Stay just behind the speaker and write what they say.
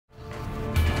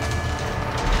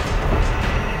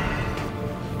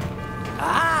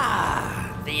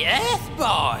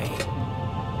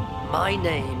My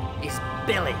name is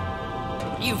Billy.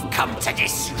 You've come to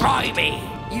destroy me!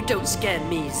 You don't scare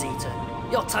me, Zeta.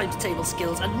 Your times table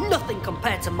skills are nothing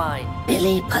compared to mine.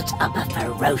 Billy put up a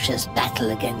ferocious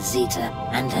battle against Zeta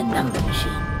and her number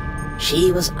machine.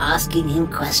 She was asking him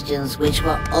questions which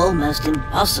were almost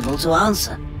impossible to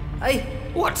answer. Hey,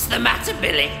 What's the matter,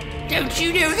 Billy? Don't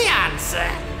you know the answer?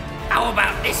 How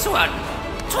about this one?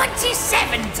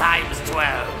 27 times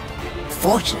 12.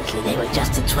 Fortunately, they were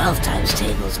just the 12 times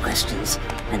tables questions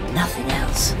and nothing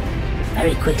else.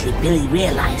 Very quickly, Billy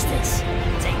realized this.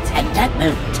 At that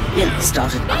moment, Billy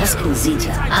started asking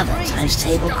Zeta other times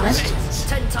table questions.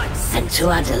 10 times 6. And to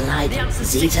our delight,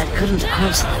 Zeta couldn't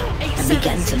answer them and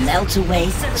began to melt away,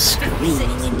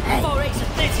 screaming in pain. 4 8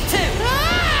 32.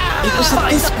 It was at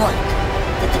this point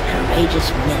that the courageous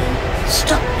Millie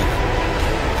stopped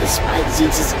Billy. Despite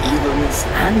Zeta's evilness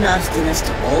and nastiness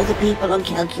to all the people on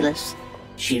calculus,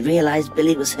 she realized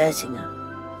Billy was hurting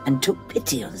her and took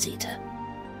pity on Zeta.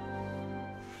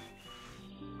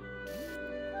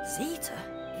 Zeta?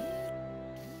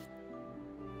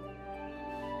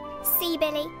 See,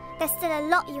 Billy, there's still a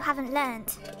lot you haven't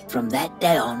learned. From that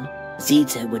day on,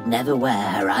 Zeta would never wear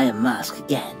her iron mask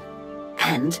again,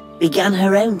 and began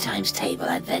her own times table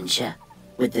adventure,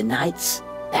 with the knights,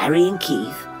 Barry and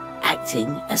Keith, acting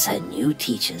as her new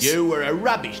teachers. You were a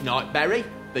rubbish knight, Barry,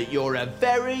 but you're a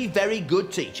very, very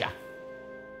good teacher.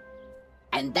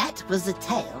 And that was the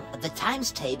tale of the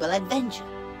times table adventure.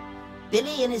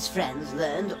 Billy and his friends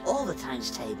learned all the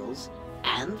times tables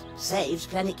and saved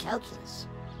Planet Calculus.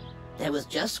 There was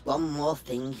just one more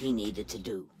thing he needed to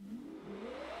do.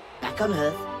 Back on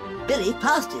Earth, Billy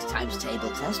passed his times table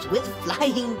test with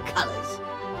flying colors.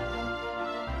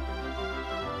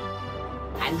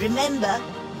 And remember,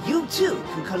 you too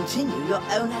can continue your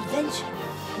own adventure.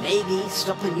 Maybe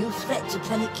stop a new threat to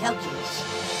Planet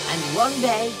Calculus. And one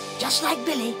day, just like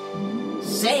Billy,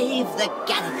 save the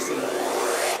galaxy.